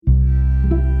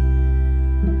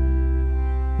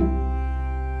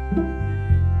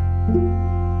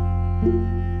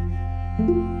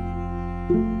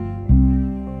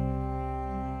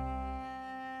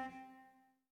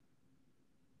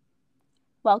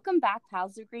Welcome back,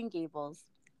 pals of Green Gables.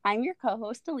 I'm your co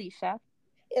host, Alicia,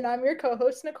 And I'm your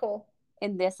co-host, Nicole.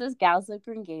 and this is Gals of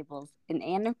Green Gables, an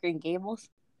Anne of Green Gables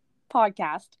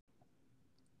podcast.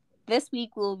 This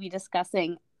week we'll be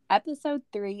discussing episode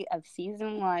 3 of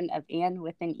season 1 of Anne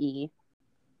with an E.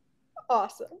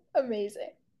 Awesome.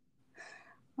 Amazing.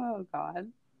 Oh, God.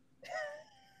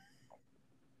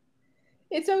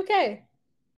 It's okay.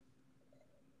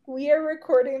 We are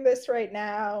recording this right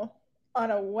now on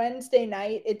a Wednesday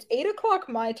night. It's 8 o'clock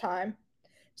my time.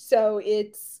 So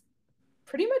it's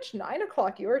pretty much 9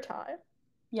 o'clock your time.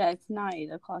 Yeah, it's not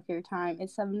 8 o'clock your time,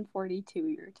 it's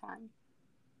 7:42 your time.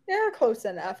 Yeah, close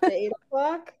enough to 8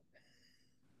 o'clock.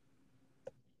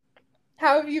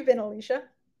 How have you been, Alicia?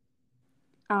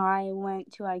 I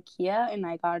went to IKEA and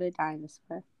I got a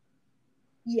dinosaur.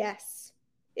 Yes.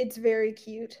 It's very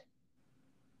cute.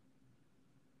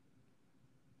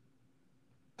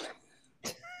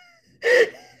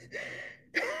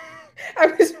 I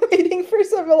was waiting for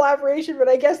some elaboration, but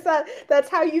I guess that's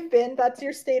how you've been. That's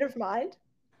your state of mind.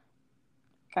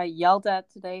 Got yelled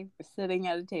at today for sitting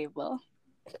at a table.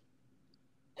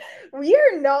 We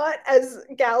are not, as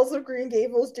Gals of Green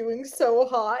Gables, doing so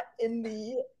hot in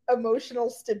the emotional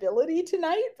stability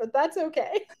tonight, but that's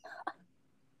okay.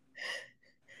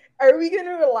 Are we going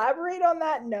to elaborate on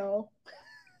that? No.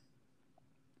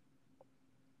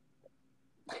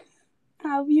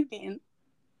 How have you been?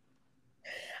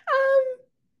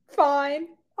 Fine.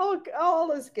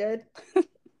 All is good.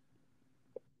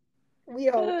 We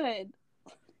hope. Good.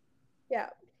 Yeah.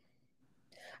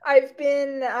 I've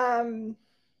been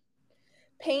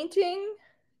painting.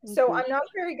 So I'm not a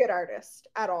very good artist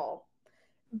at all.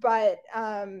 But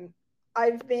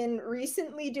I've been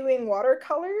recently doing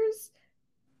watercolors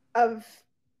of,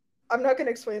 I'm not going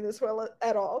to explain this well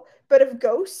at all, but of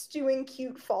ghosts doing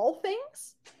cute fall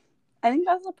things. I think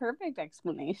that's a perfect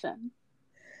explanation.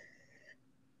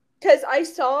 Because I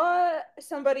saw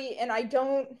somebody, and I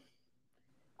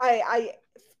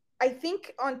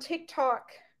think on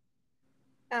TikTok,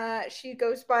 she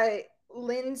goes by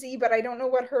Lindsay, but I don't know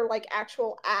what her like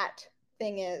actual at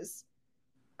thing is.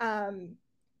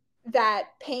 That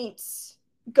paints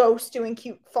ghosts doing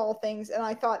cute fall things, and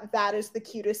I thought that is the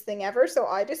cutest thing ever. So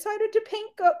I decided to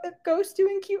paint ghosts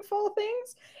doing cute fall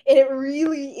things, and it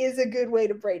really is a good way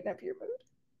to brighten up your mood.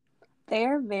 They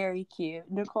are very cute.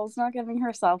 Nicole's not giving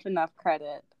herself enough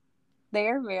credit. They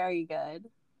are very good.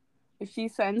 If she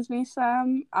sends me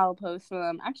some, I'll post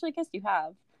them. Actually, I guess you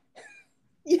have.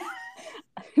 Yeah.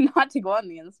 Not to go on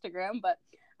the Instagram, but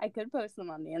I could post them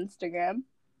on the Instagram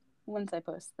once I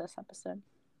post this episode.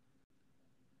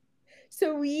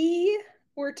 So we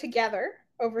were together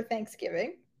over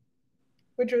Thanksgiving,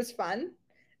 which was fun.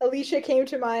 Alicia came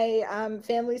to my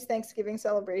family's Thanksgiving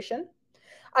celebration.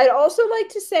 I'd also like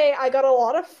to say I got a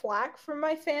lot of flack from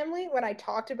my family when I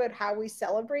talked about how we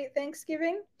celebrate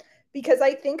Thanksgiving, because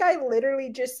I think I literally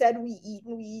just said we eat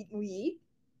and we eat and we eat,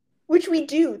 which we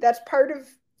do. That's part of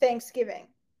Thanksgiving.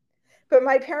 But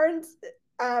my parents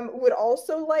would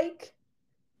also like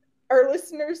our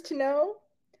listeners to know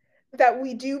that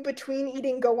we do, between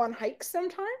eating, go on hikes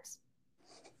sometimes.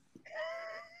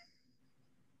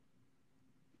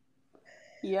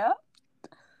 Yep.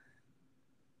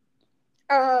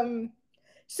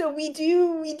 So we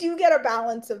do get a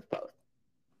balance of both.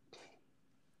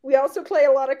 We also play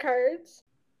a lot of cards.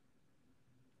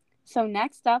 So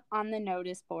next up on the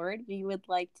notice board, we would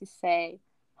like to say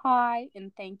hi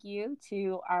and thank you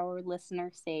to our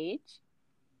listener Sage.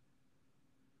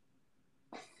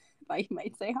 Thought you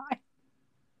might say hi.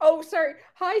 Oh, sorry.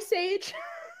 Hi, Sage.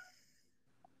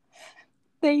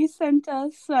 They sent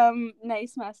us some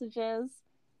nice messages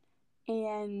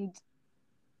and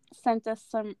sent us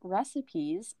some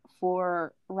recipes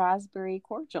for raspberry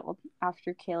cordial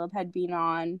after Caleb had been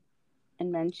on and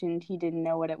mentioned he didn't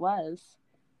know what it was.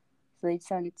 So they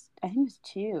sent, I think it was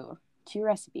two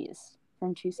recipes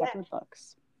from two separate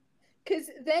books. Because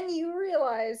then you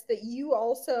realized that you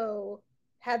also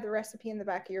had the recipe in the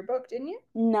back of your book, didn't you?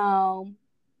 No,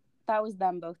 that was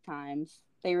them both times.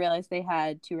 They realized they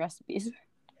had two recipes.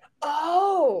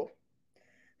 Oh,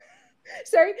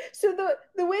 sorry. So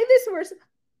the way this works,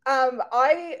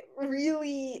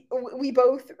 we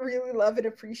both really love and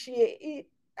appreciate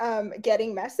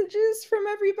getting messages from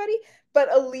everybody,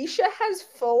 but Alicia has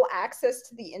full access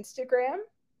to the Instagram.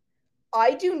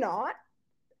 I do not.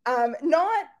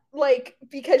 Not like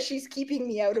because she's keeping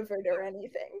me out of it or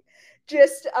anything.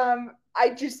 Just I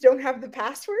just don't have the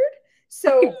password.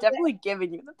 So I'm definitely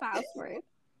giving you the password.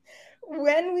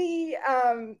 when we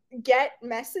get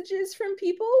messages from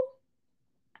people,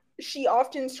 she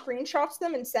often screenshots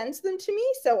them and sends them to me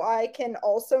so I can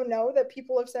also know that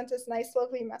people have sent us nice,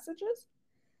 lovely messages.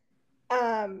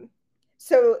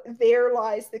 So there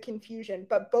lies the confusion,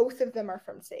 but both of them are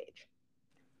from Sage.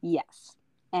 Yes.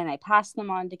 And I passed them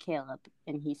on to Caleb,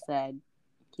 and he said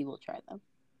he will try them.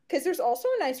 Because there's also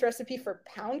a nice recipe for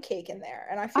pound cake in there,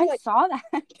 and I I saw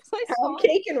that. Pound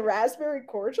cake and raspberry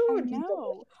cordial would be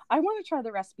delicious. I want to try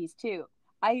the recipes too.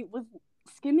 I was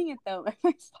skimming it though, and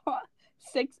I saw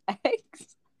 6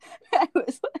 eggs. I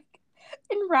was like,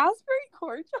 in raspberry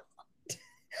cordial.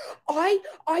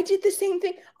 I did the same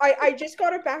thing. I just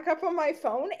got it back up on my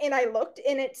phone, and I looked,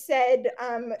 and it said,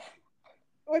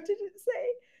 what did it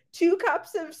say? 2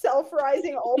 cups of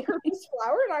self-rising all-purpose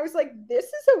flour, and I was like, this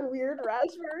is a weird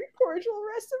raspberry cordial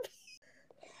recipe.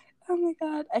 Oh my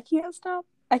god, I can't stop.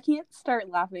 I can't start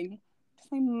laughing because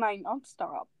I might not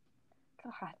stop.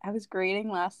 God, I was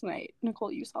grading last night.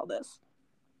 Nicole, you saw this.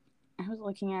 I was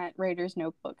looking at writers'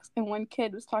 notebooks, and one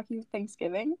kid was talking of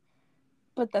Thanksgiving,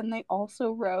 but then they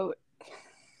also wrote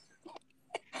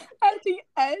at the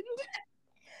end,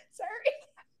 sorry,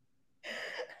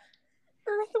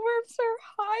 earthworms are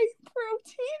high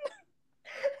protein.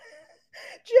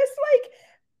 Just like,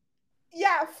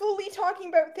 yeah, fully talking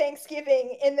about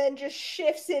Thanksgiving and then just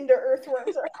shifts into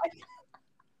earthworms are high.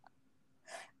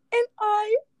 And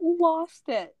I lost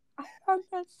it. I found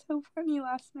that so funny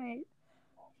last night.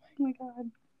 Oh my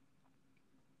god.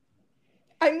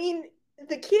 I mean,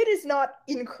 the kid is not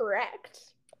incorrect.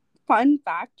 Fun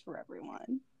fact for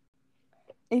everyone.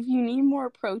 If you need more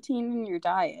protein in your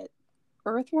diet,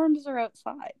 earthworms are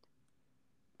outside.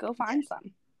 Go find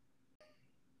some.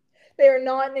 They are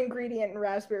not an ingredient in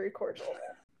raspberry cordial.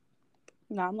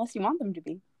 Not unless you want them to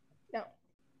be. No.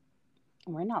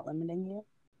 We're not limiting you.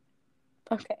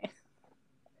 Okay.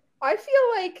 I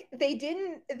feel like they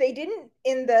didn't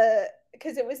in the,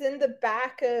 because it was in the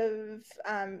back of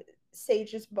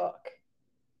Sage's book,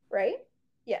 right?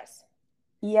 Yes.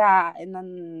 Yeah, and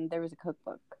then there was a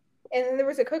cookbook. And then there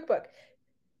was a cookbook.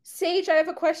 Sage, I have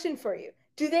a question for you.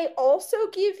 Do they also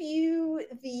give you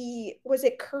the, was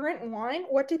it currant wine?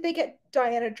 What did they get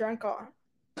Diana drunk on?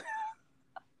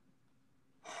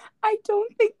 I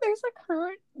don't think there's a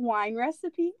current wine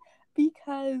recipe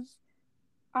because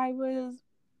I was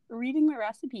reading the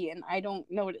recipe and I don't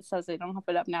know what it says. I don't have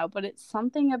it up now, but it's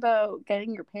something about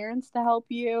getting your parents to help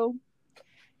you.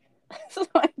 So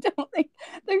I don't think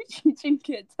they're teaching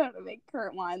kids how to make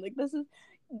currant wine. Like, this is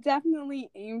definitely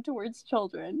aimed towards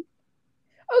children.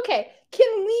 Okay,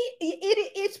 can we,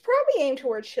 it's probably aimed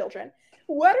towards children.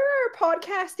 What are our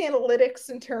podcast analytics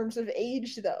in terms of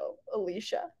age, though,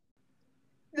 Alicia?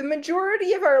 The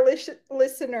majority of our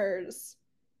listeners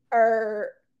are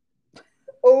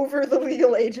over the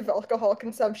legal age of alcohol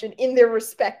consumption in their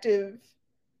respective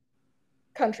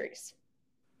countries.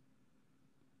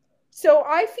 So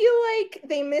I feel like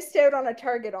they missed out on a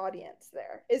target audience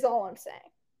there, is all I'm saying.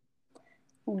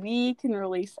 We can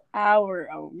release our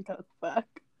own cookbook.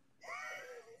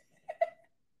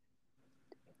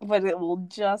 But it will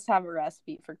just have a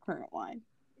recipe for currant wine.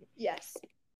 Yes.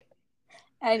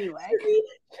 Anyway.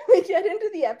 Should we get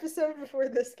into the episode before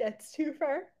this gets too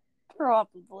far?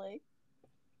 Probably.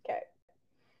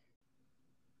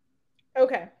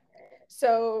 Okay.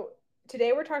 So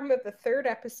today we're talking about the 3rd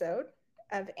episode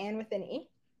of Anne with an E.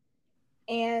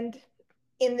 And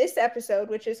in this episode,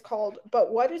 which is called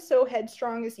But What Is So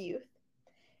Headstrong as Youth,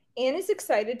 Anne is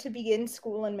excited to begin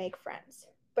school and make friends,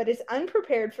 but is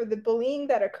unprepared for the bullying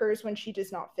that occurs when she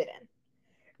does not fit in.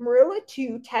 Marilla,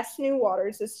 too, tests new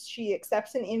waters as she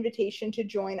accepts an invitation to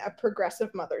join a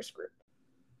progressive mothers group.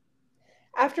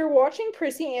 After watching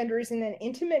Prissy Andrews in an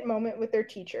intimate moment with their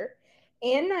teacher,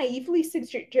 Anne naively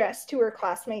suggests to her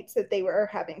classmates that they were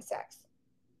having sex.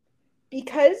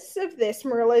 Because of this,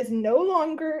 Marilla is no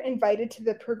longer invited to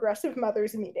the progressive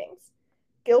mothers meetings.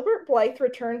 Gilbert Blythe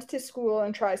returns to school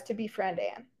and tries to befriend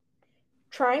Anne.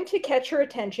 Trying to catch her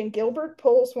attention, Gilbert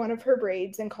pulls one of her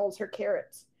braids and calls her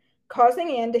Carrots,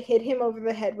 causing Anne to hit him over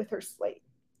the head with her slate.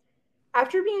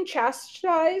 After being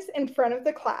chastised in front of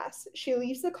the class, she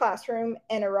leaves the classroom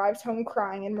and arrives home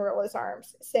crying in Marilla's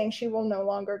arms, saying she will no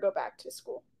longer go back to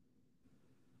school.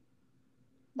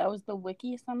 That was the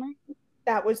wiki summary?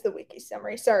 That was the wiki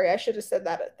summary. Sorry, I should have said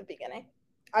that at the beginning.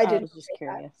 I was just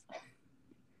curious.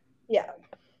 Yeah.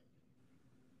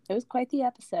 It was quite the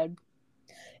episode.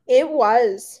 It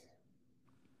was.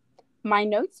 My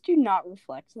notes do not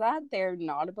reflect that. They're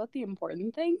not about the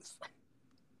important things.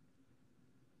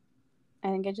 I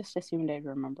think I just assumed I'd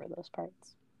remember those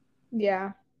parts.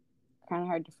 Yeah. Kind of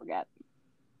hard to forget.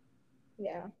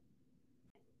 Yeah.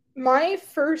 My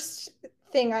first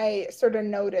thing I sort of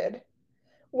noted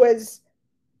was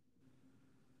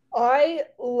I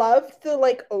loved the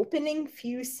like opening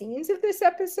few scenes of this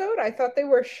episode. I thought they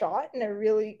were shot in a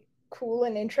really cool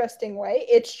and interesting way.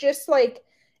 It's just like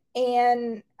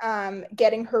Anne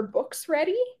getting her books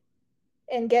ready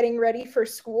and getting ready for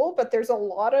school, but there's a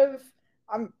lot of,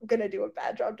 I'm gonna do a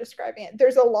bad job describing it.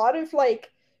 There's a lot of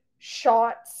like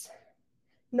shots,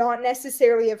 not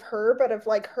necessarily of her, but of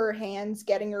like her hands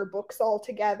getting her books all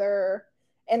together.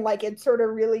 And like it sort of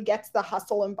really gets the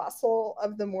hustle and bustle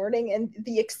of the morning and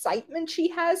the excitement she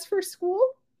has for school.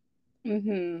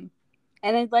 Mm-hmm.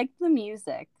 And I like the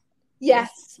music.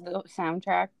 Yes. The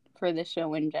soundtrack for the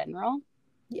show in general.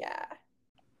 Yeah.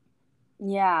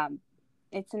 Yeah.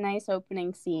 It's a nice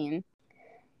opening scene.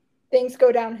 Things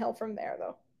go downhill from there,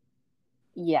 though.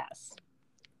 Yes.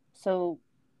 So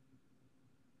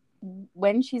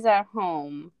when she's at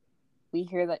home, we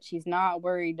hear that she's not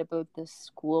worried about the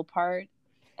school part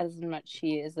as much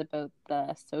she is about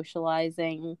the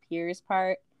socializing peers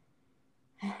part.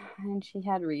 And she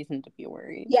had reason to be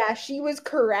worried. Yeah, she was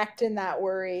correct in that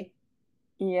worry.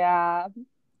 Yeah.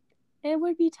 It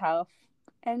would be tough.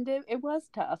 And it was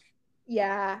tough.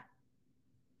 Yeah.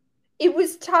 It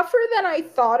was tougher than I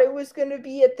thought it was going to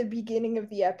be at the beginning of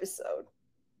the episode.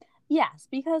 Yes,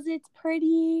 because it's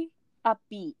pretty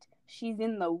upbeat. She's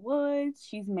in the woods.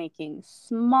 She's making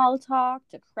small talk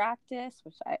to practice,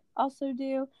 which I also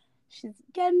do. She's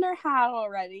getting her hat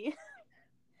already.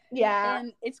 Yeah.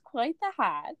 And it's quite the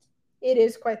hat. It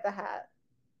is quite the hat.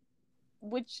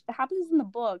 Which happens in the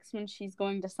books when she's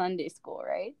going to Sunday school,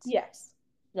 right? Yes.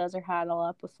 She does her hat all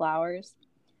up with flowers.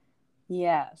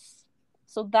 Yes.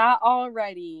 So that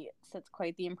already sets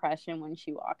quite the impression when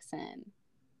she walks in.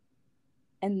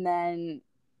 And then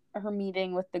her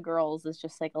meeting with the girls is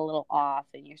just like a little off,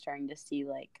 and you're starting to see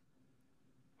like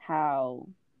how,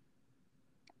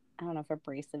 I don't know if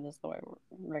abrasive is the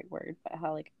right word, but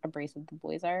how like abrasive the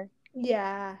boys are.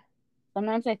 Yeah.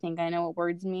 Sometimes I think I know what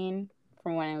words mean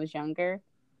from when I was younger,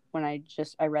 when I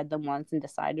read them once and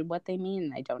decided what they mean,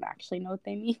 and I don't actually know what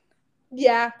they mean.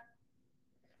 Yeah.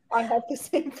 I have the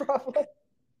same problem.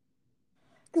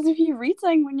 Because if you read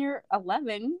something when you're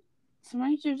 11,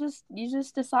 sometimes you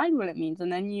just decide what it means,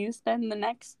 and then you spend the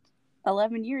next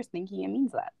 11 years thinking it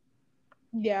means that.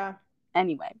 Yeah.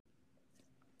 Anyway,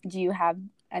 do you have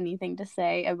anything to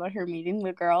say about her meeting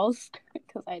the girls?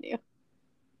 Because I do.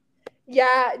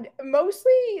 Yeah,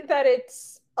 mostly that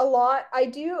it's a lot. I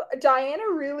do. Diana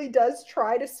really does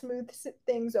try to smooth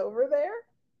things over there,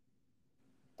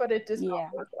 but it does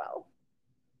not work well.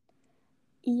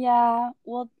 Yeah,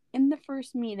 well, in the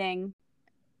first meeting,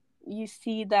 you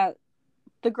see that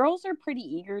the girls are pretty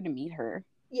eager to meet her.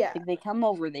 Yeah. Like, they come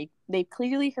over, they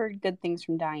clearly heard good things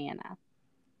from Diana.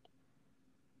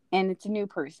 And it's a new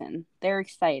person. They're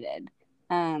excited.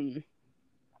 And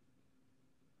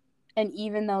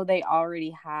even though they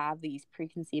already have these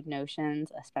preconceived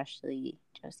notions, especially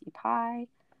Josie Pye,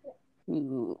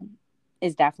 who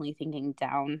is definitely thinking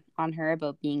down on her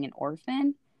about being an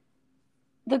orphan,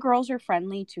 the girls are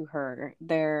friendly to her.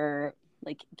 They're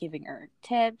like giving her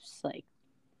tips, like,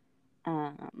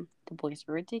 the boys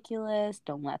are ridiculous.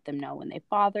 Don't let them know when they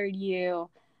bothered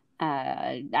you.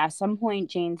 At some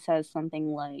point, Jane says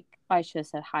something like, I should have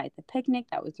said hi at the picnic.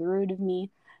 That was rude of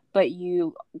me. But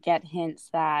you get hints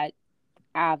that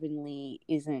Avonlea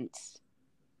isn't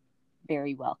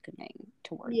very welcoming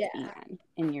towards Anne.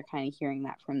 And you're kind of hearing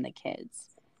that from the kids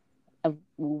of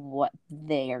what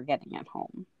they are getting at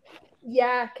home.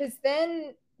 Yeah, because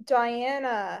then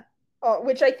Diana,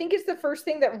 which I think is the first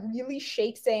thing that really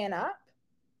shakes Anne up,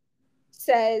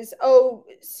 says, oh,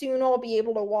 soon I'll be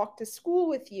able to walk to school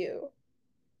with you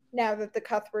now that the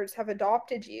Cuthberts have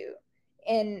adopted you.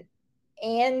 And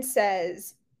Anne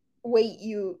says, wait,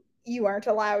 you aren't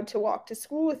allowed to walk to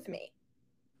school with me.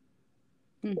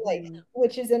 Mm-hmm. Like,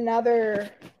 which is another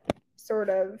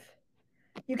sort of,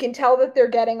 you can tell that they're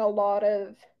getting a lot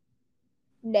of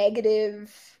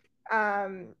negative,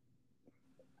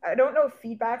 I don't know if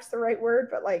feedback's the right word,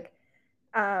 but like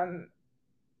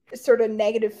sort of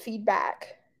negative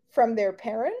feedback from their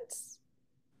parents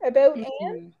about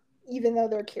Anne, even though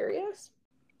they're curious.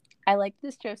 I like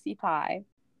this Josie Pye.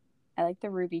 I like the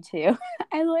Ruby too.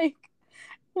 I like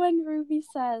when Ruby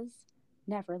says,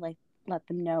 never let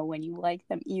them know when you like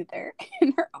them either,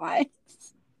 in her eyes.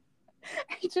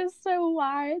 It's just so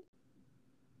wide.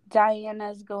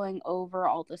 Diana's going over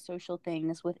all the social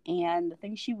things with Anne, the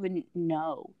things she wouldn't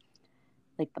know.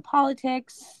 Like the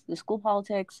politics, the school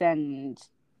politics, and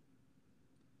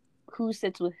who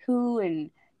sits with who,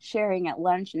 and sharing at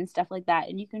lunch and stuff like that.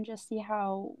 And you can just see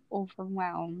how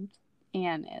overwhelmed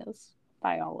Anne is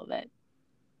by all of it.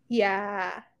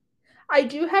 Yeah. I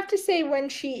do have to say, when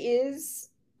she is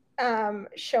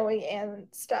showing Anne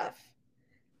stuff.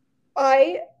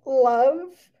 I love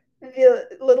the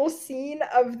little scene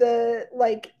of the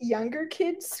like younger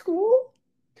kids' school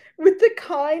with the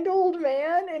kind old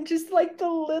man and just like the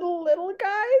little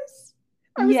guys.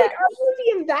 I was like, Yes. I want to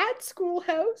be in that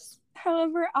schoolhouse.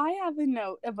 However, I have a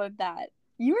note about that.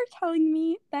 You were telling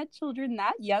me that children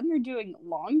that young are doing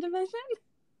long division?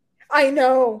 I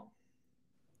know.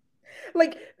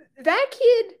 Like that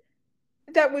kid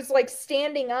that was like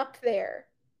standing up there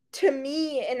to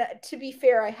me, and to be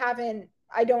fair,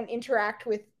 I don't interact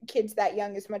with kids that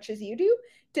young as much as you do,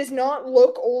 does not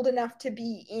look old enough to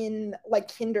be in like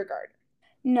kindergarten.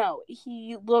 No,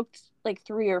 he looked like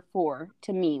 3 or 4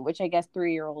 to me, which I guess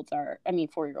 3-year-olds are, I mean,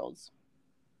 4-year-olds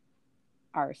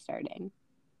are starting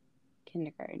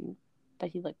kindergarten, but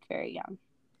he looked very young.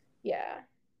 Yeah.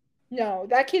 No,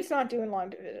 that kid's not doing long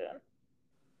division.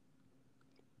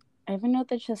 I have a note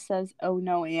that just says, "Oh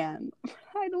no, Anne."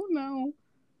 I don't know.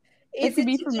 It Is could it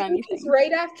be to for do many because things.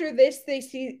 right after this they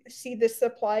see the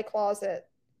supply closet?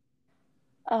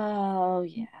 Oh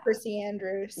yeah, Percy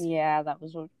Andrews. yeah, that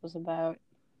was what it was about.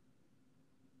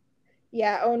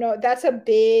 Yeah, oh no, that's a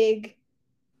big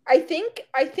I think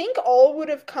all would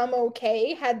have come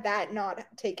okay had that not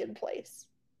taken place.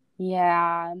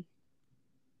 Yeah,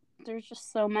 there's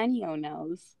just so many oh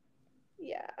no's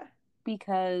Yeah.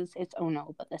 because it's oh no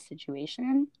about the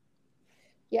situation,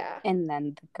 Yeah. and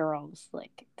then the girls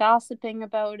like gossiping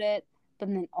about it, but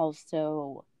then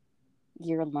also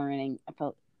you're learning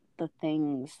about the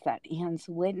things that Anne's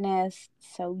witnessed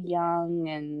so young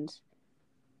and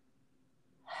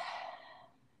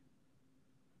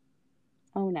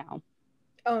oh no.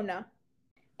 Oh no.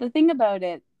 The thing about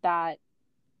it that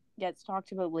gets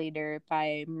talked about later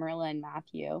by Marilla and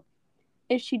Matthew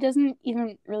is she doesn't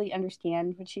even really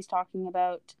understand what she's talking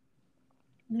about.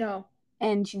 No.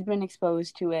 And she's been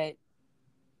exposed to it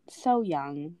so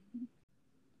young.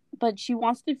 But she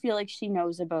wants to feel like she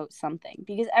knows about something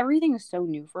because everything is so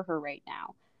new for her right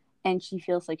now. And she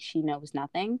feels like she knows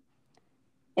nothing.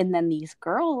 And then these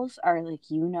girls are like,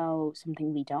 you know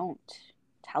something we don't.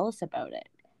 Tell us about it.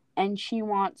 And she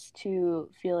wants to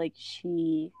feel like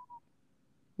she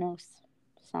knows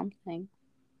something.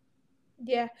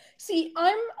 Yeah. See,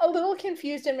 I'm a little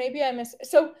confused and maybe I miss.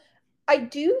 So I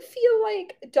do feel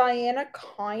like Diana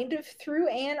kind of threw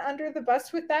Anne under the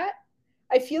bus with that.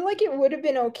 I feel like it would have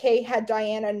been okay had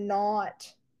Diana not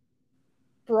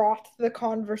brought the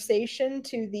conversation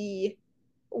to the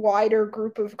wider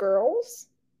group of girls.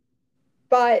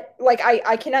 But like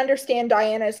I can understand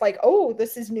Diana's like, "Oh,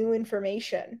 this is new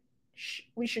information.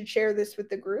 We should share this with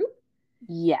the group."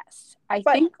 Yes. I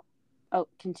But think. Oh,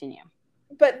 continue.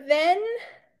 then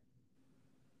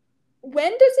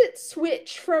when does it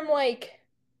switch from like,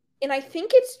 and I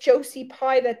think it's Josie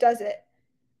Pye that does it.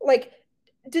 Like,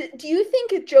 do you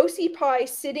think Josie Pye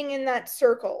sitting in that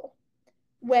circle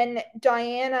when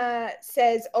Diana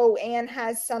says, "Oh, Anne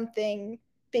has something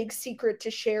big secret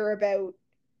to share about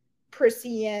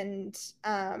Prissy and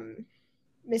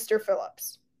Mr.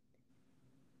 Phillips"?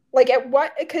 Like, at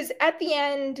what? Because at the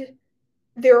end,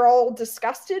 they're all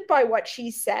disgusted by what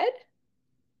she said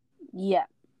Yeah.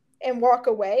 and walk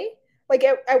away. Like,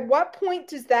 at what point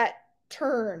does that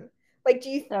turn? Like, do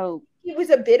you think So it was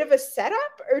a bit of a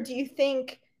setup, or do you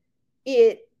think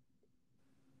it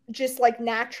just like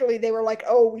naturally they were like,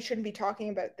 "Oh, we shouldn't be talking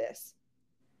about this"?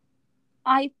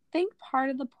 I think part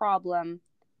of the problem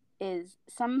is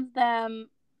some of them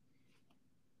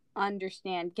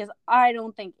understand because I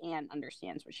don't think Anne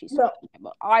understands what she's No. talking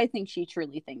about. I think she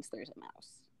truly thinks there's a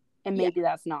mouse. And Yeah. maybe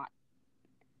that's not,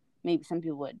 maybe some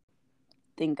people would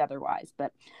think otherwise,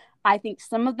 but I think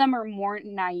some of them are more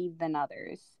naive than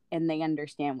others and they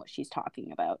understand what she's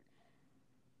talking about.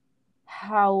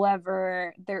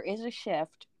 However, there is a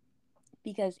shift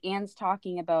because Anne's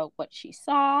talking about what she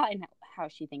saw and how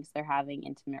she thinks they're having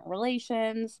intimate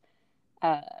relations,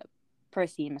 uh,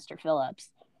 Percy and Mr.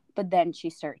 Phillips. But then she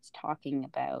starts talking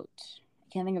about, I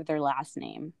can't think of their last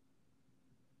name.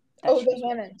 Oh, the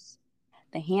Hammonds.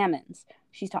 The Hammonds.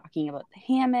 She's talking about the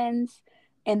Hammonds.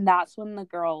 And that's when the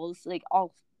girls, like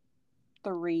all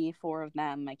 3, 4 of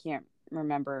them, I can't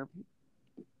remember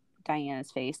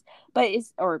Diana's face, but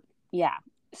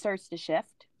starts to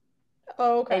shift.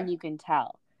 Oh, okay. And you can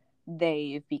tell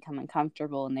they've become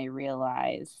uncomfortable and they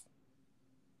realize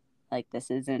like this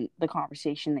isn't the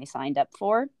conversation they signed up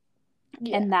for.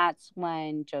 Yeah. And that's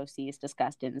when Josie is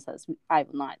disgusted and says, "I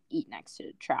will not eat next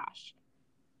to trash."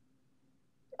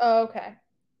 Oh, okay.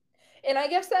 And I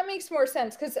guess that makes more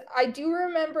sense because I do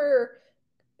remember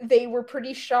they were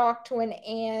pretty shocked when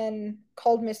Anne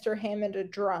called Mr. Hammond a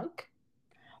drunk.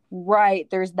 Right.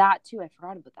 There's that too. I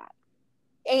forgot about that.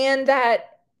 and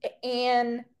that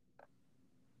Anne,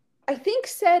 I think,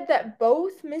 said that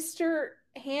both Mr.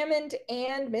 Hammond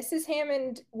and Mrs.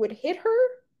 Hammond would hit her,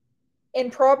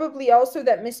 and probably also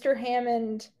that Mr.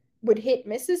 Hammond would hit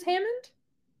Mrs. Hammond.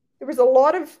 There was a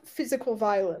lot of physical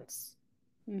violence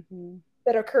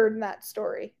that occurred in that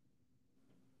story.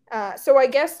 So I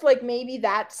guess like maybe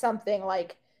that's something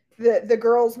like the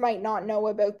girls might not know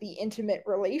about the intimate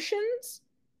relations,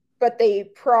 but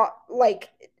they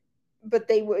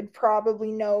would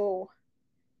probably know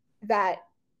that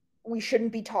we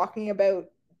shouldn't be talking about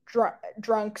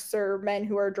drunks or men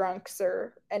who are drunks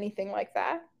or anything like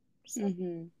that. So.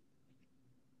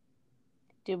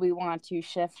 Do we want to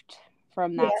shift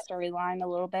from that storyline a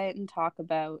little bit and talk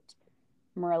about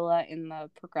Marilla in the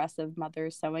Progressive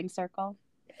Mothers Sewing Circle?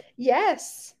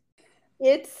 Yes.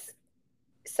 It's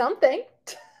something.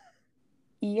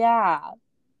 Yeah.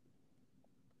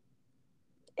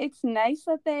 It's nice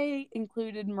that they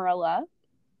included Marilla.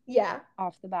 Yeah.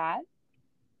 Off the bat.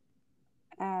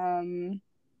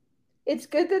 It's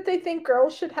good that they think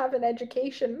girls should have an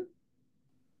education.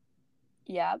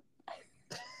 Yep.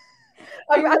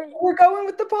 We're going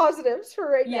with the positives for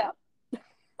right now.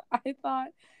 I thought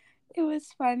it was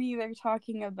funny. They're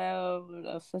talking about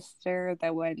a sister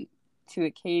that went to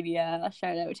Acadia. A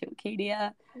shout out to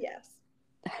Acadia. Yes.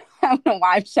 I don't know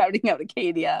why I'm shouting out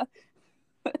Acadia.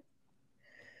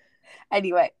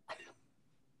 Anyway.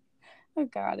 Oh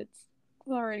God, it's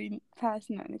already past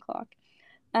 9 o'clock.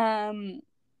 I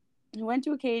went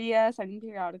to Acadia, sending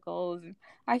periodicals. And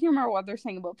I can't remember what they're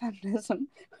saying about feminism.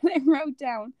 But I wrote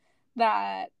down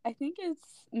that I think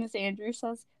it's Miss Andrews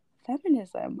says,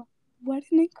 feminism. What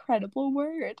an incredible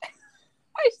word.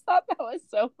 I just thought that was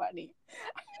so funny.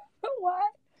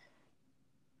 What?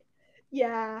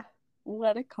 Yeah.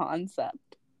 What a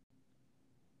concept.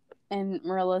 And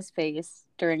Marilla's face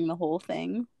during the whole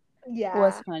thing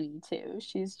was funny too.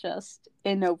 She's just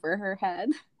in over her head.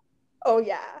 Oh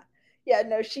yeah. Yeah,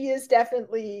 no, she is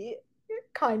definitely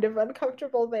kind of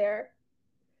uncomfortable there.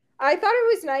 I thought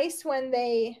it was nice when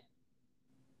I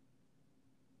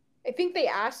think they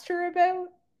asked her about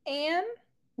Anne,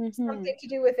 something to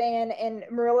do with Anne, and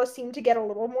Marilla seemed to get a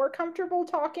little more comfortable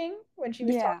talking when she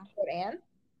was talking about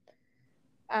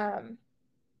Anne.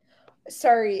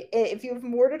 Sorry, if you have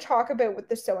more to talk about with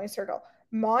the sewing circle,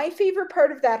 my favorite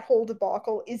part of that whole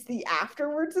debacle is the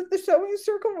afterwards of the sewing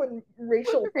circle when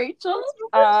Rachel.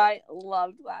 I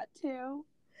loved that too.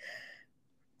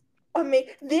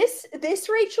 This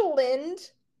Rachel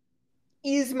Lynde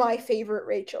is my favorite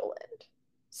Rachel Lynde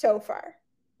so far.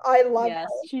 I love her.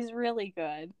 She's really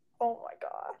good. Oh my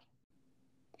God.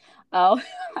 Oh,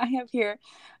 I have here,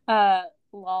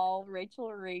 lol,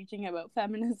 Rachel raging about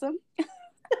feminism.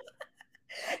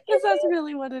 Because that's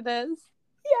really what it is.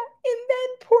 Yeah, and then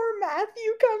poor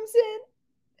Matthew comes in,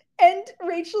 and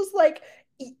Rachel's like,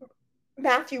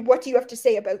 Matthew, what do you have to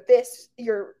say about this?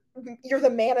 You're the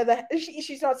man of the.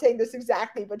 She's not saying this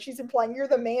exactly, but she's implying you're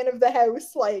the man of the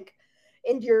house, like,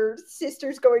 and your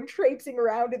sister's going traipsing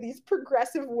around in these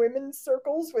progressive women's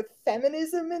circles with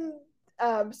feminism and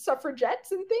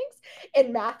suffragettes and things.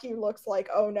 And Matthew looks like,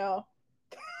 oh no,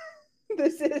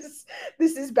 this is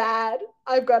bad.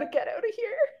 I've got to get out of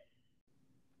here.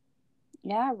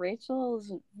 Yeah,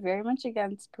 Rachel's very much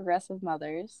against progressive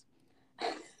mothers.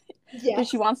 Yes. But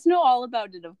she wants to know all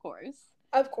about it, of course.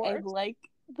 Of course. I like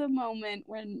the moment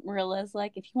when Marilla's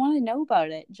like, if you want to know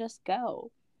about it, just go.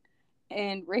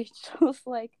 And Rachel's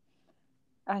like,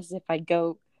 as if I'd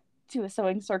go to a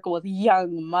sewing circle with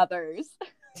young mothers.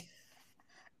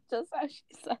 Just how she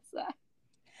says that.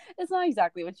 It's not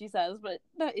exactly what she says, but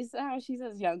that is how she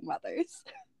says young mothers.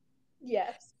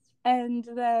 Yes. And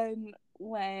then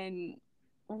when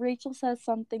Rachel says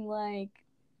something like,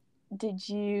 did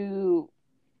you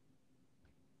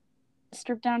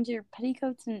strip down to your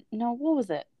petticoats and no, what was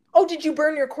it? Oh, did you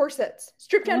burn your corsets?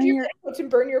 Strip down to your petticoats and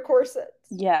burn your corsets.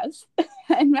 Yes.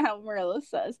 And now Marilla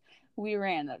says, we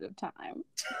ran out of time.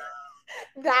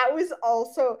 That was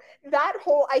also that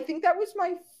whole, I think that was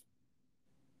I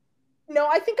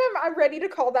think I'm ready to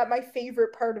call that my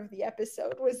favorite part of the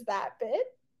episode was that bit.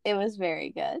 It was very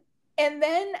good. And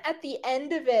then at the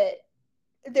end of it,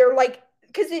 they're like,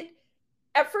 because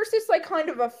at first it's like kind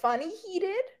of a funny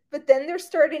heated, but then they're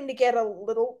starting to get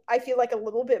I feel like a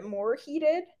little bit more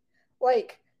heated.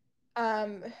 Like,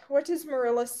 what does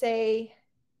Marilla say?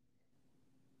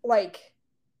 Like,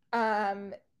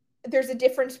 there's a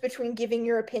difference between giving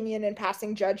your opinion and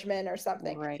passing judgment or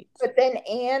something. Right. But then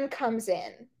Anne comes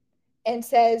in and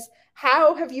says,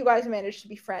 how have you guys managed to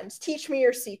be friends? Teach me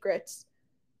your secrets.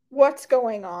 What's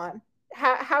going on?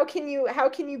 How can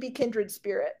you be kindred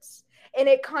spirits? And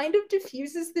it kind of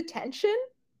diffuses the tension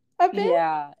a bit.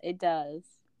 Yeah, it does.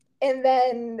 And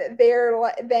then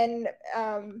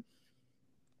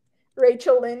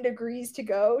Rachel Lynde agrees to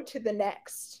go to the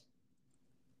next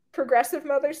Progressive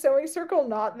Mother Sewing Circle.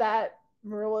 Not that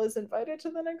Marilla is invited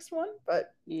to the next one,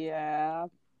 but yeah.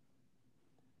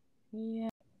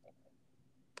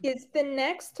 Is the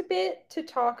next bit to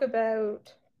talk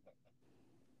about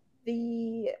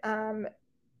the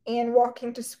Anne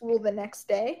walking to school the next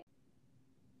day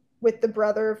with the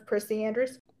brother of Prissy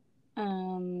Andrews?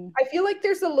 I feel like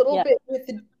there's a little bit with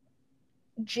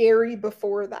Jerry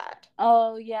before that.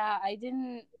 Oh yeah, I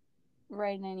didn't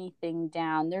write anything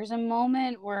down. There's a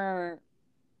moment where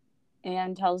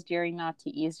Anne tells Jerry not to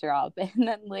eavesdrop, and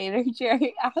then later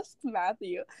Jerry asks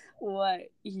Matthew what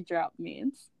eavesdrop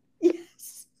means.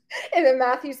 Yes. And then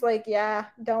Matthew's like, yeah,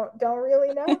 don't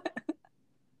really know.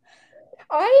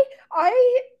 I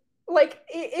like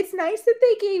it's nice that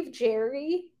they gave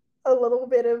Jerry a little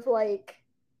bit of like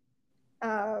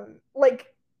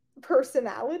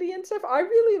personality and stuff. I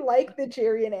really like the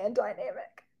Jerry and Anne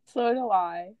dynamic. So do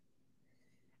I.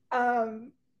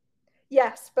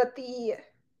 Yes, but the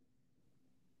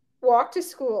walk to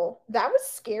school, that was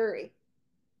scary.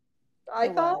 I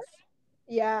thought.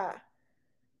 Yeah.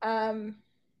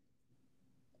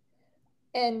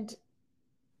 And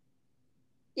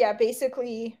yeah,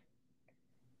 basically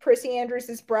Prissy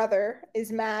Andrews' brother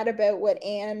is mad about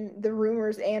the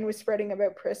rumors Anne was spreading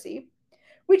about Prissy,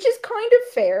 which is kind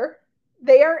of fair.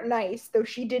 They aren't nice, though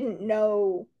she didn't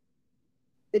know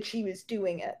that she was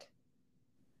doing it.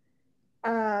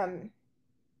 And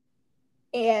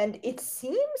it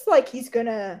seems like he's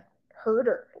gonna hurt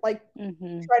her, like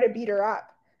try to beat her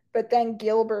up. But then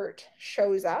Gilbert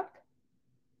shows up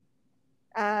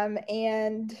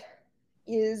and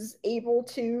is able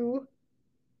to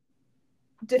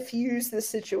diffuse the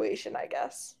situation, I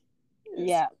guess.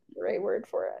 Yeah. The right word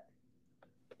for it.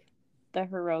 The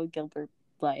heroic Gilbert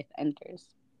Blythe enters.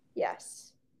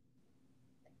 Yes.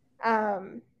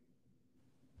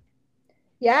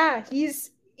 Yeah,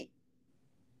 he's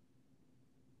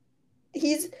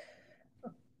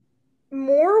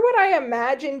more what I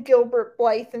imagine Gilbert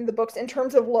Blythe in the books in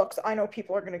terms of looks. I know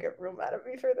people are going to get real mad at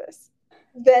me for this.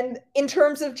 Then in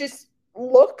terms of just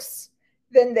looks,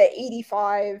 than the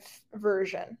 85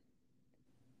 version.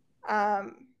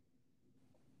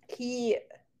 He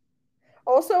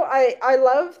also, I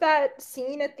love that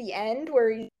scene at the end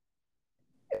where he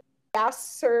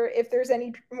asks her if there's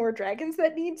any more dragons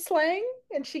that need slaying,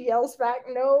 and she yells back,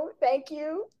 "No, thank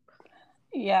you."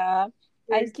 Yeah,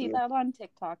 I see that on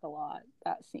TikTok a lot,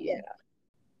 that scene. Yeah.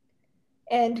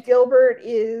 And Gilbert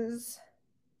is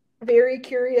very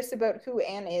curious about who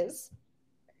Anne is.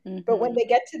 But when they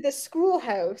get to the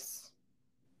schoolhouse,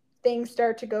 things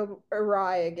start to go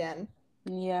awry again.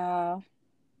 Yeah.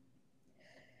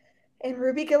 And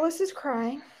Ruby Gillis is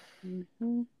crying.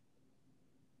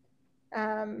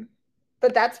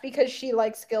 But that's because she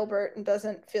likes Gilbert and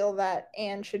doesn't feel that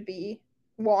Anne should be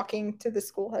walking to the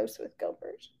schoolhouse with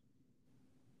Gilbert.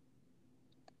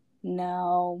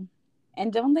 No.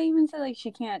 And don't they even say like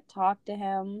she can't talk to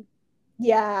him?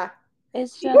 Yeah.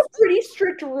 It's just have pretty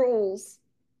strict rules.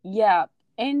 Yeah.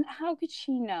 And how could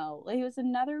she know? Like, it was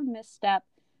another misstep,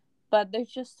 but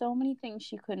there's just so many things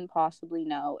she couldn't possibly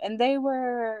know. And they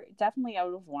were definitely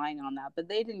out of line on that, but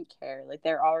they didn't care. Like,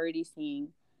 they're already seeing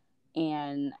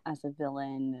Anne as a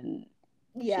villain, and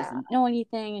she doesn't know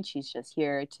anything, and she's just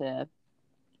here to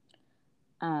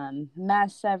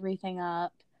mess everything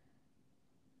up.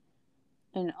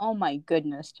 And oh my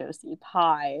goodness, Josie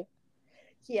Pye.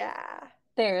 Yeah.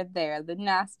 There, the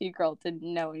nasty girl didn't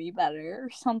know any better, or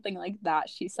something like that,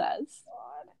 she says.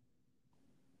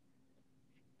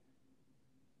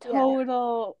 God.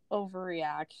 Total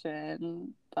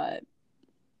overreaction, but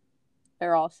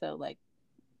they're also like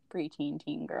preteen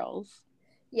teen girls.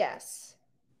 Yes.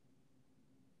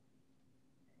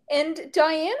 And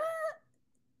Diana,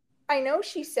 I know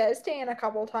she says to Anne a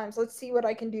couple of times, let's see what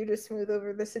I can do to smooth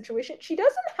over the situation. She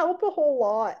doesn't help a whole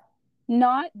lot.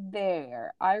 Not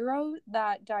there. I wrote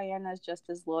that Diana's just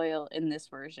as loyal in this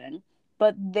version,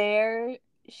 but there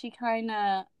she kind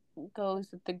of goes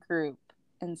with the group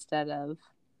instead of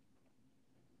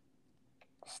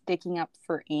sticking up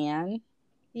for Anne.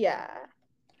 Yeah.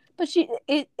 But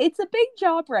it's a big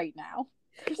job right now.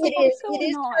 It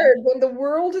is hard. When the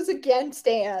world is against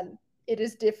Anne, it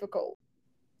is difficult.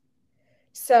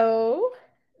 So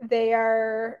they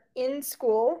are in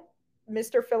school.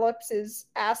 Mr. Phillips is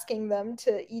asking them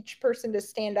each person to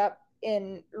stand up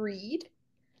and read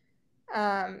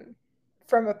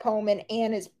from a poem, and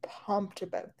Anne is pumped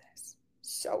about this.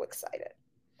 So excited.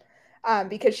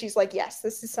 Because she's like, yes,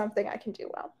 this is something I can do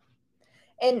well.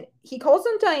 And he calls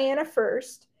on Diana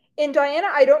first. And Diana,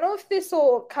 I don't know if this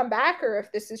will come back or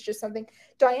if this is just something.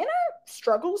 Diana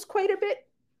struggles quite a bit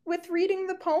with reading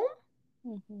the poem.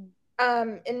 Mm-hmm.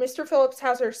 And Mr. Phillips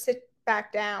has her sit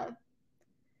back down.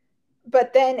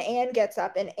 But then Anne gets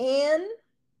up, and Anne,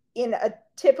 in a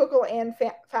typical Anne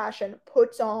fashion,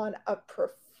 puts on a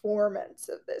performance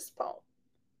of this poem.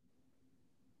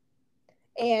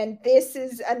 And this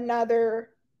is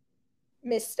another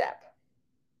misstep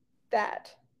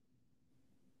that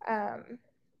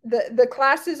the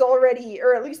class is already,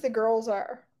 or at least the girls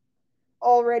are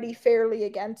already fairly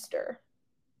against her.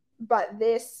 But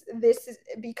this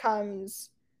becomes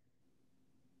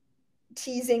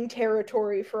teasing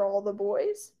territory for all the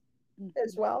boys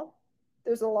as well.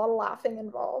 There's a lot of laughing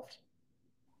involved.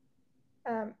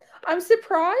 I'm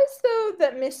surprised though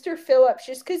that Mr. Phillips,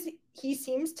 just because he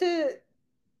seems to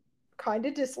kind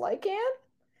of dislike Anne,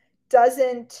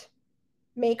 doesn't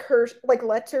make her, like,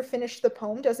 lets her finish the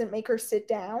poem, doesn't make her sit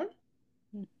down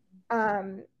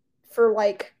for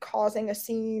like causing a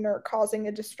scene or causing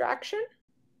a distraction.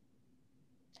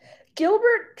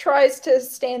 Gilbert tries to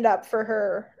stand up for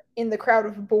her in the crowd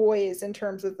of boys in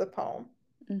terms of the poem.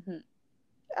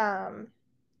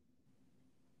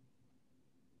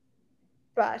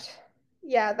 But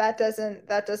yeah, that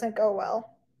doesn't go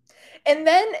well. And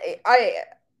then I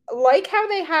like how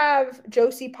they have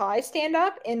Josie Pye stand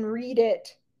up and read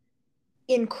it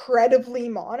incredibly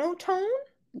monotone.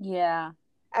 Yeah.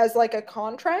 As like a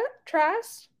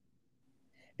contrast.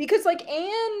 Because like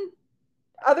Anne,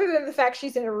 other than the fact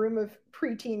she's in a room of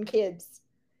preteen kids,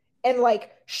 and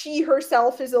like she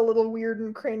herself is a little weird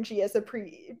and cringy as a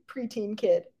preteen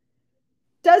kid,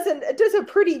 does a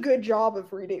pretty good job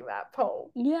of reading that poem.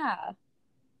 Yeah.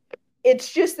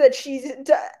 It's just that she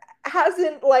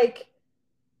hasn't like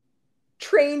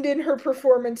trained in her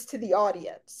performance to the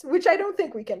audience, which I don't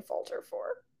think we can fault her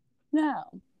for. No.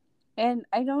 And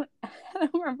I don't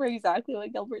remember exactly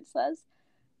what Gilbert says.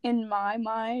 In my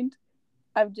mind,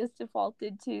 I've just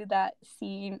defaulted to that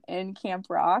scene in Camp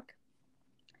Rock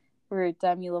where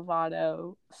Demi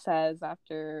Lovato says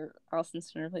after Alison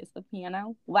Stoner plays the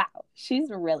piano, "Wow, she's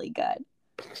really good."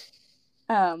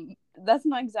 That's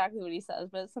not exactly what he says,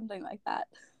 but it's something like that.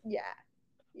 Yeah.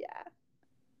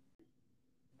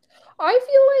 I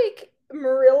feel like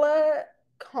Marilla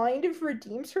kind of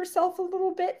redeems herself a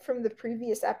little bit from the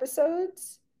previous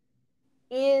episodes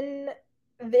in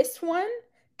this one,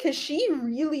 because she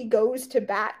really goes to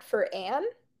bat for Anne.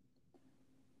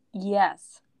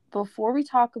 Yes. Before we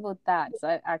talk about that, because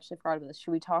I actually forgot about this,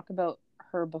 should we talk about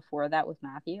her before that with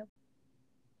Matthew?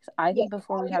 I think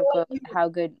before we talk about how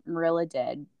good Marilla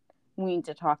did, we need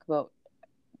to talk about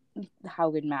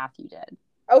how good Matthew did.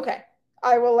 Okay,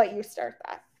 I will let you start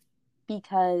that.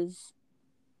 Because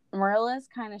Marilla is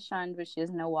kind of shunned, but she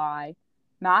doesn't know why.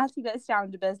 Matthew gets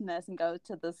down to business and goes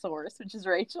to the source, which is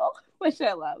Rachel, which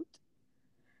I loved.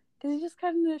 Because he just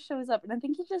kind of shows up, and I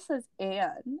think he just says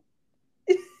Anne.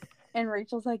 And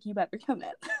Rachel's like, "You better come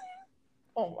in."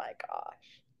 Oh my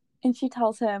gosh. And she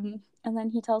tells him, and then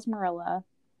he tells Marilla.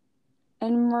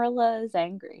 And Marilla is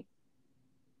angry.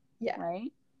 Yeah.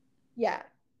 Right? Yeah.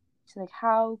 She's like,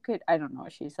 how could, I don't know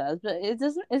what she says, but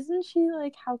isn't she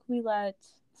like, how could we let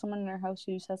someone in our house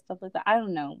who says stuff like that? I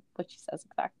don't know what she says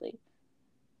exactly.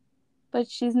 But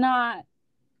she's not.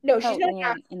 No, she's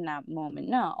not in that moment.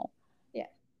 No. Yeah.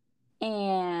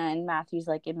 And Matthew's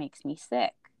like, "It makes me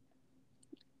sick."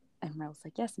 And Marilla's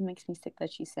like, "Yes, it makes me sick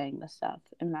that she's saying this stuff."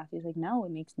 And Matthew's like, "No,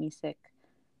 it makes me sick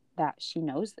that she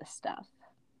knows this stuff.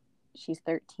 She's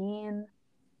 13.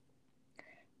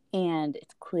 And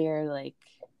it's clear, like,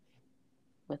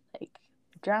 with, like,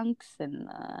 drunks and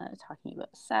talking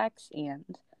about sex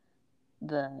and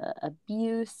the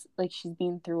abuse, like, she's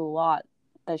been through a lot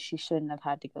that she shouldn't have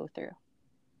had to go through."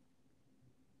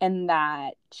 And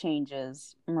that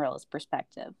changes Marilla's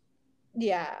perspective.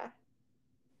 Yeah.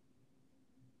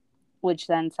 Which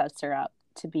then sets her up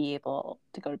to be able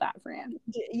to go to bat for Anne.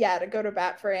 Yeah, to go to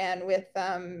bat for Anne with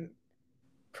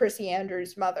Prissy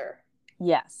Andrews' mother.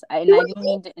 Yes, I didn't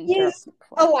mean to interrupt. Is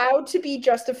allowed to be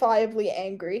justifiably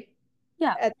angry.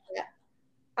 Yeah. At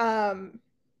that.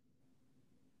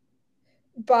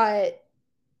 But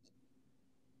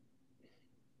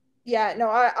yeah, no,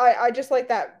 I just like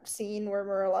that scene where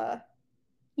Marilla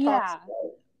talks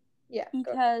about, yeah,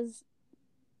 because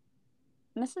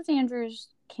Mrs. Andrews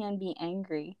can be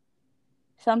angry.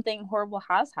 Something horrible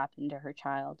has happened to her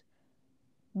child.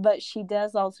 But she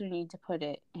does also need to put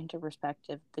it into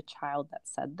perspective, the child that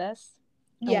said this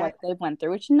and what they went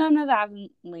through, which none of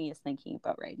Avonlea is thinking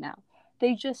about right now.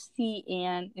 They just see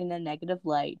Anne in a negative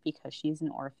light because she's an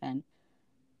orphan.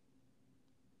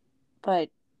 But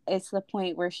it's the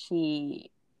point where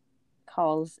she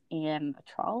calls Anne a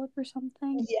trollop or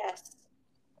something. Yes.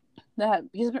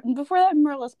 That, because before that,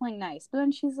 Marilla's playing nice, but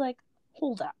then she's like,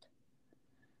 hold up.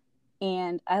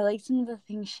 And I like some of the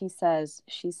things she says.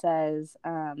 She says,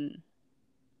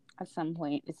 at some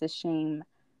point, it's a shame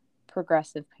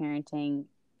progressive parenting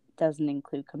doesn't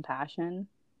include compassion.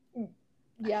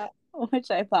 Yeah.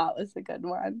 Which I thought was a good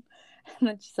one. And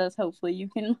then she says, hopefully you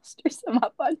can muster some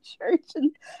up on church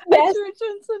and Yes. church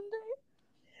on Sunday.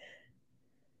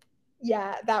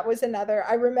 Yeah, that was another.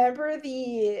 I remember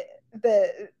the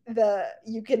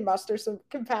you can muster some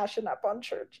compassion up on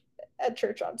church at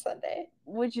church on Sunday.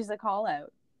 Which is a call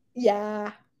out.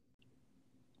 Yeah.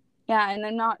 Yeah, and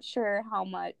I'm not sure how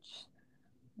much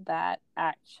that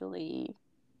actually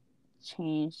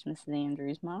changed Mrs.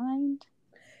 Andrews' mind.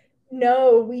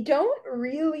 No, we don't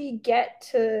really get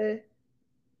to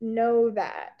know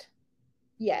that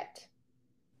yet.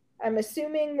 I'm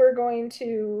assuming we're going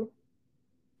to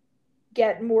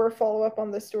get more follow-up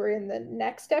on the story in the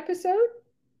next episode.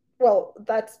 Well,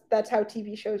 that's how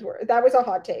TV shows work. That was a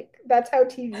hot take. That's how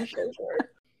TV shows work.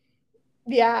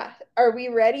 Yeah. Are we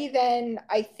ready then?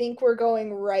 I think we're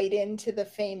going right into the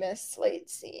famous Slate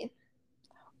scene.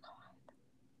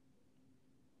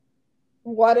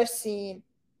 What a scene.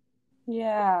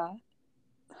 Yeah.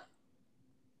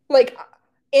 Like,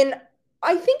 in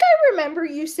I think I remember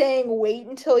you saying wait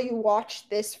until you watch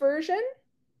this version.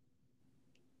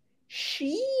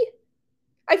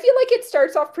 I feel like it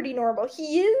starts off pretty normal.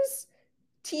 He is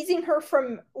teasing her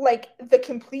from like the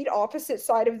complete opposite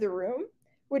side of the room,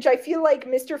 which I feel like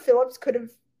Mr. Phillips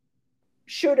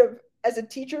should have, as a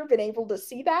teacher, been able to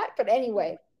see that. But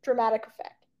anyway, dramatic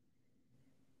effect.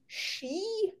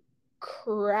 She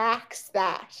cracks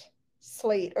that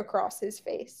slate across his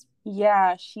face.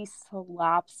 Yeah, she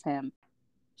slaps him.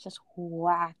 Just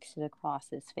whacks it across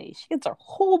his face. She gets her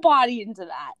whole body into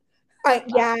that.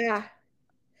 Yeah.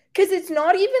 Because it's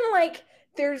not even like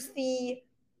there's the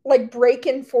like break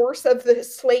and force of the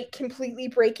slate completely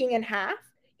breaking in half.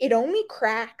 It only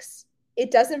cracks.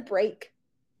 It doesn't break.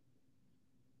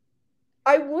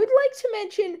 I would like to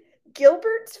mention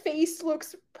Gilbert's face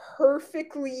looks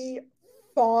perfectly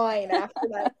fine after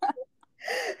that.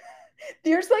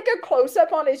 There's like a close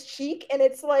up on his cheek, and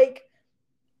it's like,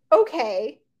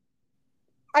 okay,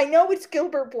 I know it's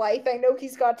Gilbert Blythe. I know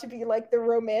he's got to be like the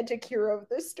romantic hero of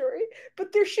this story,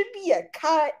 but there should be a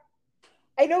cut.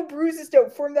 I know bruises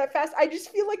don't form that fast. I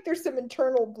just feel like there's some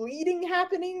internal bleeding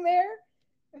happening there.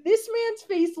 This man's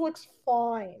face looks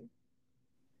fine.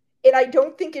 And I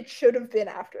don't think it should have been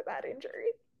after that injury.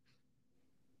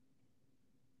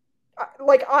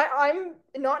 I'm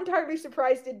not entirely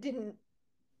surprised it didn't.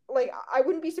 Like, I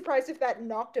wouldn't be surprised if that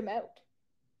knocked him out.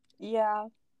 Yeah.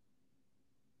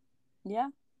 Yeah.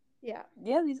 Yeah.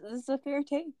 Yeah, this is a fair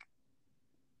take.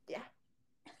 Yeah.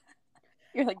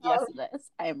 You're like, yes, it is.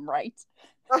 I am right.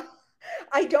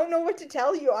 I don't know what to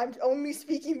tell you. I'm only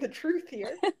speaking the truth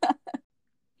here.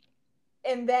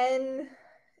 And then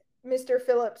Mr.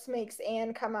 Phillips makes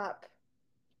Anne come up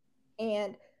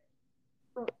and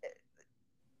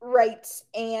writes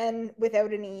Anne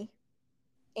without an E.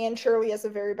 Anne Shirley has a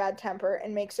very bad temper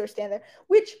and makes her stand there.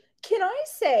 Which, can I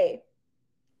say,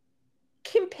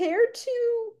 compared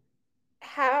to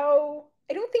how,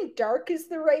 I don't think dark is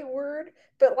the right word,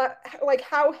 but like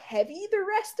how heavy the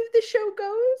rest of the show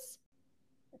goes,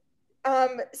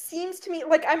 seems to me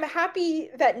like I'm happy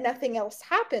that nothing else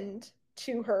happened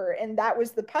to her and that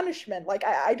was the punishment. Like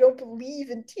I don't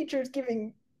believe in teachers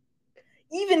giving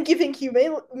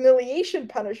humiliation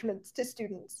punishments to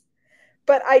students.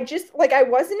 But I just like I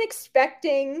wasn't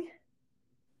expecting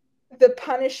the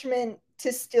punishment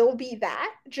to still be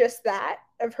just that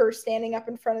of her standing up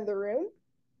in front of the room.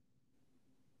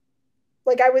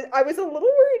 Like I was a little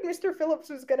worried Mr. Phillips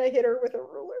was gonna hit her with a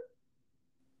ruler.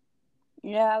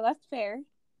 Yeah, that's fair.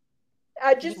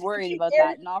 I just worried about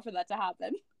that, not for that to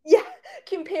happen. Yeah,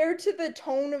 compared to the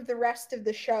tone of the rest of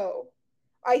the show,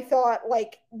 I thought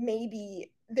like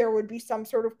maybe there would be some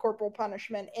sort of corporal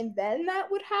punishment and then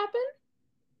that would happen.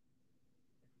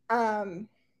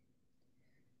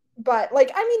 But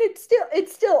like I mean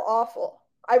it's still awful.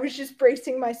 I was just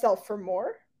bracing myself for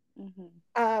more.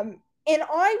 And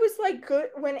I was like, good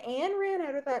when Anne ran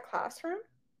out of that classroom.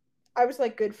 I was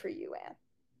like, good for you, Anne.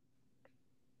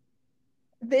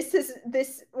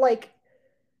 This like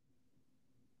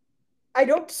I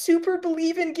don't super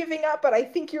believe in giving up, but I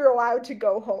think you're allowed to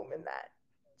go home in that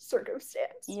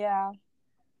circumstance. Yeah.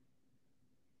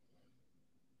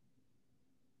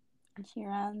 And she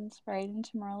runs right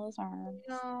into Marilla's arms,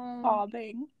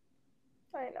 sobbing.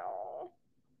 I know.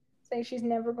 Saying she's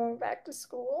never going back to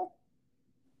school.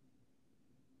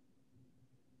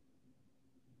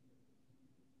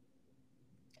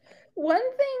 One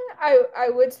thing I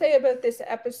would say about this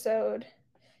episode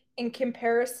in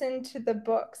comparison to the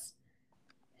books,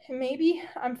 maybe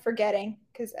I'm forgetting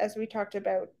because as we talked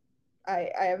about,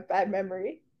 I have bad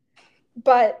memory,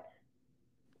 but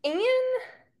Anne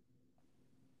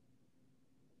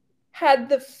had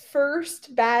the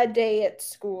first bad day at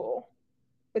school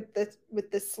with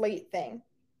the slate thing.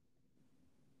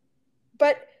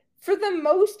 But for the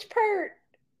most part,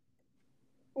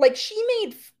 like she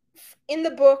made in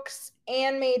the books,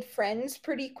 Anne made friends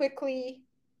pretty quickly,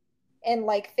 and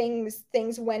like things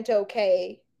went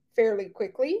okay fairly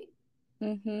quickly.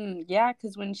 Yeah,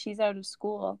 because when she's out of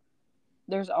school,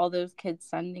 there's all those kids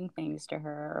sending things to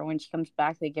her, or when she comes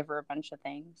back, they give her a bunch of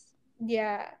things.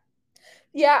 Yeah.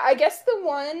 Yeah, I guess the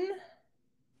one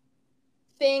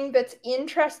thing that's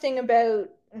interesting about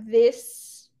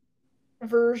this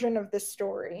version of the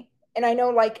story, and I know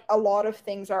like a lot of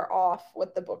things are off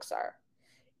what the books are,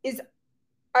 is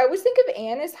I always think of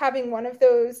Anne as having one of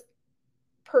those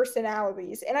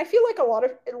personalities. And I feel like a lot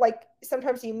of like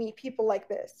sometimes you meet people like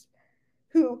this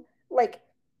who like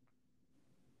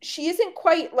she isn't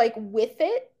quite like with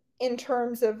it in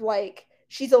terms of like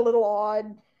she's a little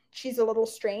odd, she's a little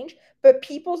strange, but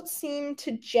people seem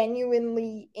to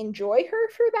genuinely enjoy her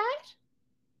for that.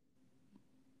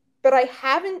 But I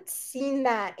haven't seen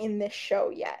that in this show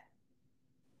yet.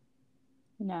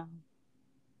 No.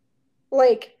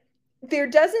 Like there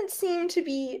doesn't seem to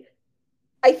be,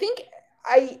 I think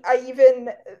I even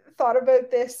thought about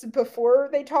this before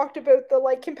they talked about the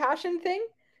like compassion thing.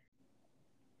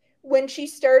 When she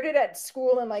started at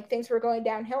school and like things were going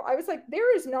downhill, I was like,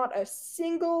 there is not a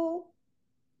single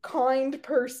kind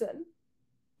person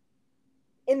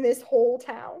in this whole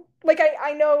town. Like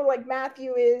I know like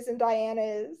Matthew is and Diana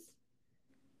is,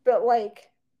 but like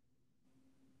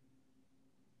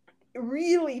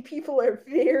really people are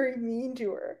very mean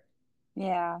to her.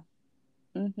 Yeah.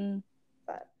 Mm-hmm.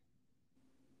 But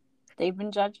They've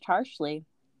been judged harshly,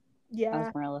 as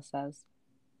yeah. Marilla says.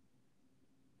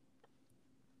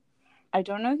 I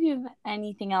don't know if you have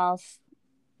anything else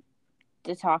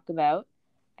to talk about.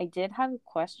 I did have a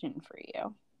question for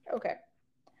you. Okay.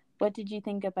 What did you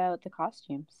think about the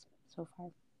costumes so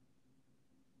far?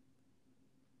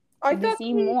 I Have you thought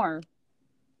seen more?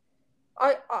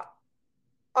 I, I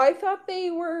I thought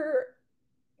they were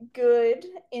good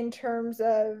in terms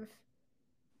of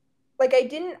like I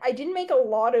didn't make a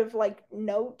lot of like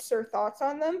notes or thoughts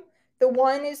on them. The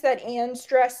one is that Anne's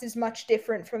dress is much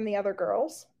different from the other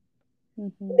girls.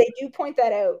 Mm-hmm. They do point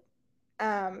that out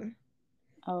um,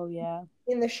 Oh, yeah.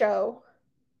 in the show.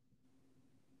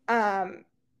 Um,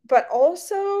 but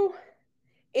also,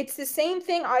 it's the same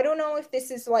thing. I don't know if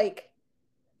this is like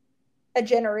a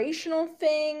generational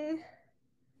thing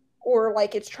or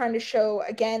like it's trying to show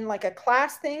again like a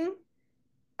class thing.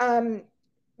 Um,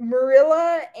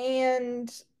 Marilla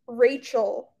and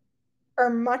Rachel are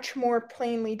much more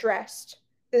plainly dressed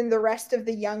than the rest of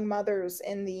the young mothers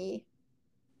in the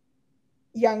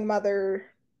young mother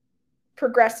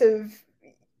progressive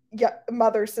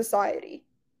mother society.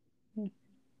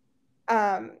 Mm-hmm.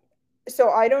 Um, so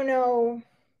I don't know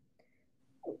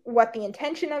what the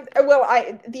intention of well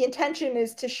I the intention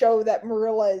is to show that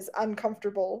Marilla is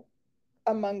uncomfortable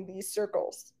among these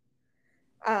circles.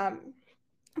 Um,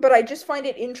 but I just find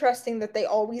it interesting that they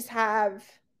always have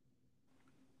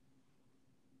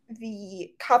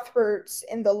the Cuthberts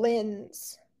and the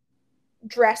Lynns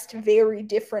dressed very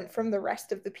different from the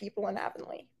rest of the people in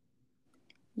Avonlea.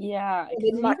 Yeah, And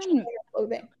because in it much even thinner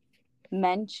clothing.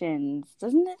 mentions,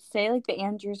 doesn't it say like the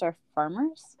Andrews are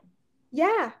farmers?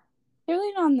 Yeah. They're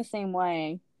really not in the same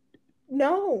way.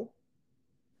 No.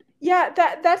 Yeah,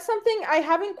 that's something I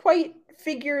haven't quite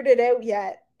figured it out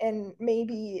yet, and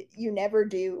maybe you never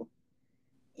do,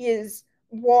 is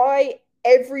why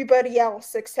everybody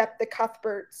else except the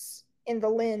Cuthberts and the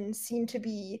Lynns seem to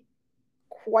be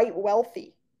quite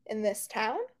wealthy in this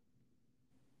town.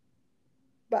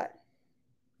 But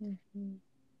Mm-hmm.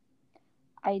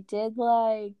 I did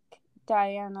like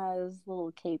Diana's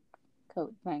little cape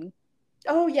coat thing.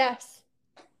 oh yes,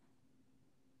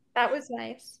 that was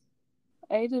nice.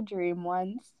 I had a dream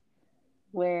once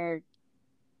where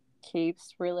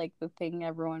capes were like the thing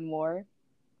everyone wore,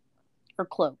 or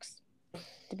cloaks,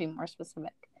 to be more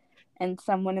specific. And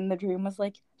someone in the dream was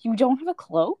like, "You don't have a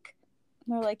cloak?"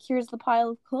 And they're like, "Here's the pile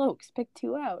of cloaks. Pick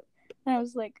two out." And I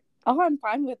was like, "Oh, I'm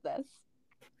fine with this."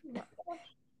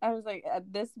 I was like,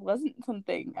 "This wasn't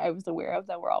something I was aware of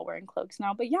that we're all wearing cloaks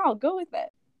now, but yeah, I'll go with it."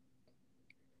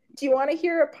 Do you want to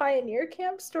hear a pioneer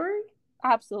camp story?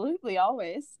 Absolutely,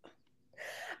 always.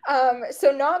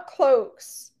 So not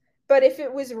cloaks, but if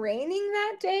it was raining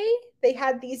that day, they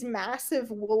had these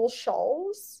massive wool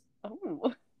shawls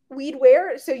Oh. We'd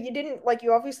wear, so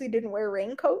you obviously didn't wear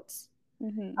raincoats.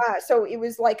 Mm-hmm. So it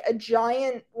was like a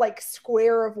giant like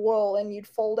square of wool, and you'd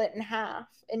fold it in half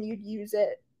and you'd use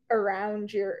it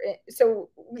around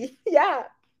yeah.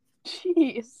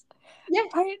 Jeez. Yeah.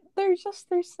 They're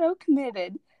so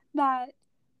committed that,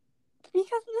 because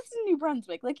this is New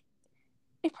Brunswick, like,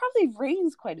 it probably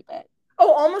rains quite a bit.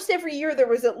 Oh, almost every year there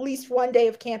was at least one day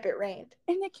of camp it rained.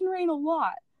 And it can rain a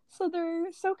lot. So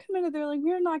they're so committed. They're like,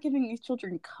 we're not giving these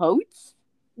children coats.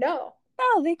 No.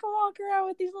 No, they can walk around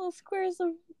with these little squares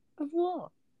of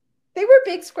wool. They were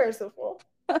big squares of wool.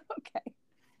 Okay.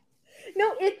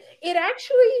 No, it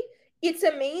actually, it's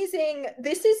amazing.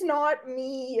 This is not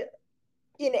me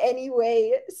in any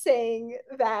way saying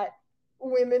that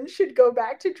women should go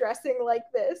back to dressing like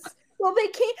this. Well, they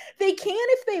can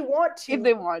if they want to. If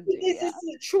they want to, This yeah. is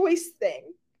a choice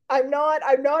thing. I'm not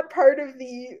part of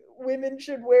the women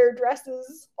should wear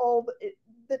dresses all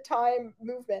the time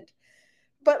movement.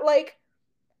 But like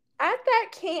at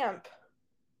that camp,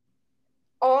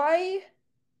 I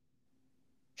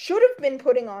should have been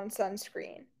putting on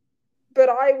sunscreen, but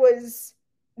I was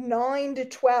 9 to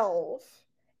 12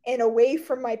 and away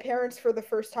from my parents for the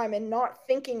first time and not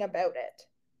thinking about it.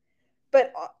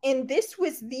 But and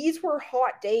these were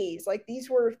hot days, like these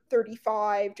were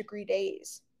 35-degree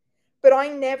days. But I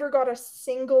never got a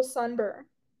single sunburn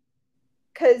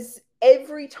because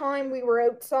every time we were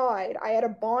outside, I had a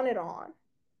bonnet on,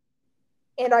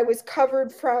 and I was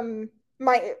covered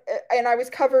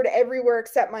everywhere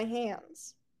except my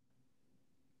hands.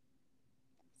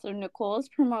 So Nicole is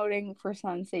promoting for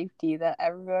sun safety that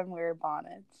everyone wear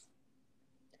bonnets.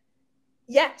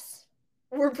 Yes,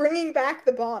 we're bringing back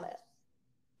the bonnet.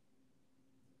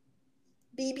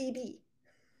 BBB.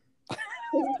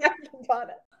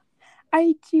 Bonnet.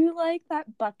 I do like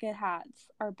that bucket hats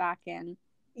are back in.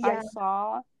 Yeah. I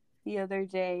saw the other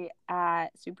day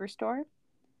at Superstore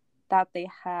that they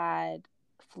had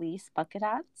fleece bucket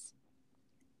hats.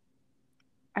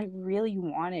 I really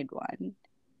wanted one.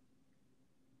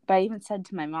 But I even said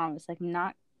to my mom, it's like, I'm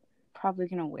not probably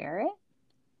going to wear it,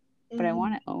 but I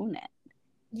want to own it.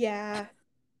 Yeah.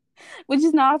 Which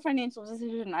is not a financial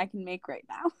decision I can make right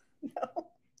now. No.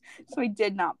 So I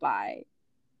did not buy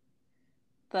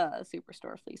the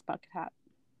Superstore fleece bucket hat.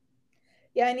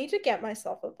 Yeah, I need to get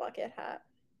myself a bucket hat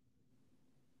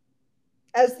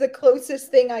as the closest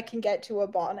thing I can get to a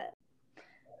bonnet.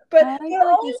 But I feel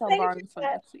like you sell bonnets on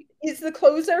Etsy. Is the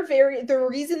clothes are the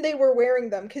reason they were wearing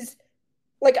them, because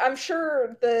like I'm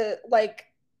sure the like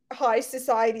high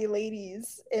society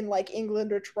ladies in like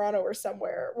England or Toronto or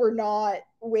somewhere were not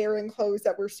wearing clothes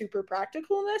that were super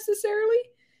practical necessarily,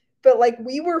 but like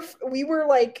we were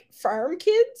like farm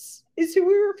kids is who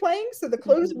we were playing, so the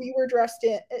clothes we were dressed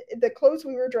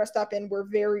up in were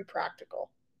very practical.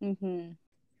 I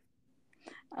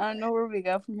don't know where we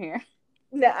go from here.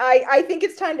 No, I think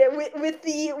it's time to with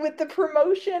the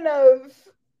promotion of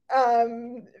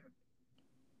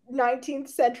 19th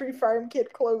century farm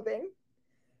kid clothing,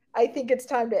 I think it's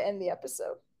time to end the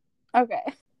episode. Okay.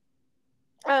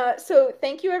 So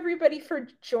thank you everybody for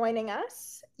joining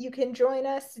us. You can join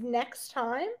us next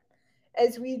time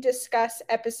as we discuss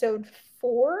episode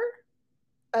 4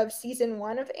 of season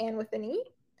 1 of Anne with an E.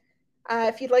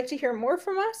 If you'd like to hear more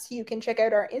from us, you can check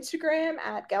out our Instagram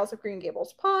at Gals of Green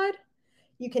Gables Pod.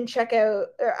 You can check out,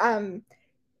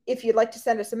 if you'd like to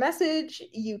send us a message,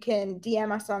 you can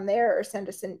DM us on there or send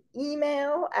us an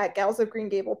email at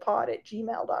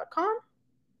galsofgreengablepod@gmail.com.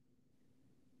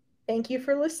 Thank you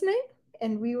for listening,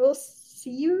 and we will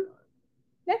see you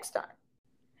next time.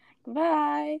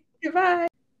 Bye. Goodbye.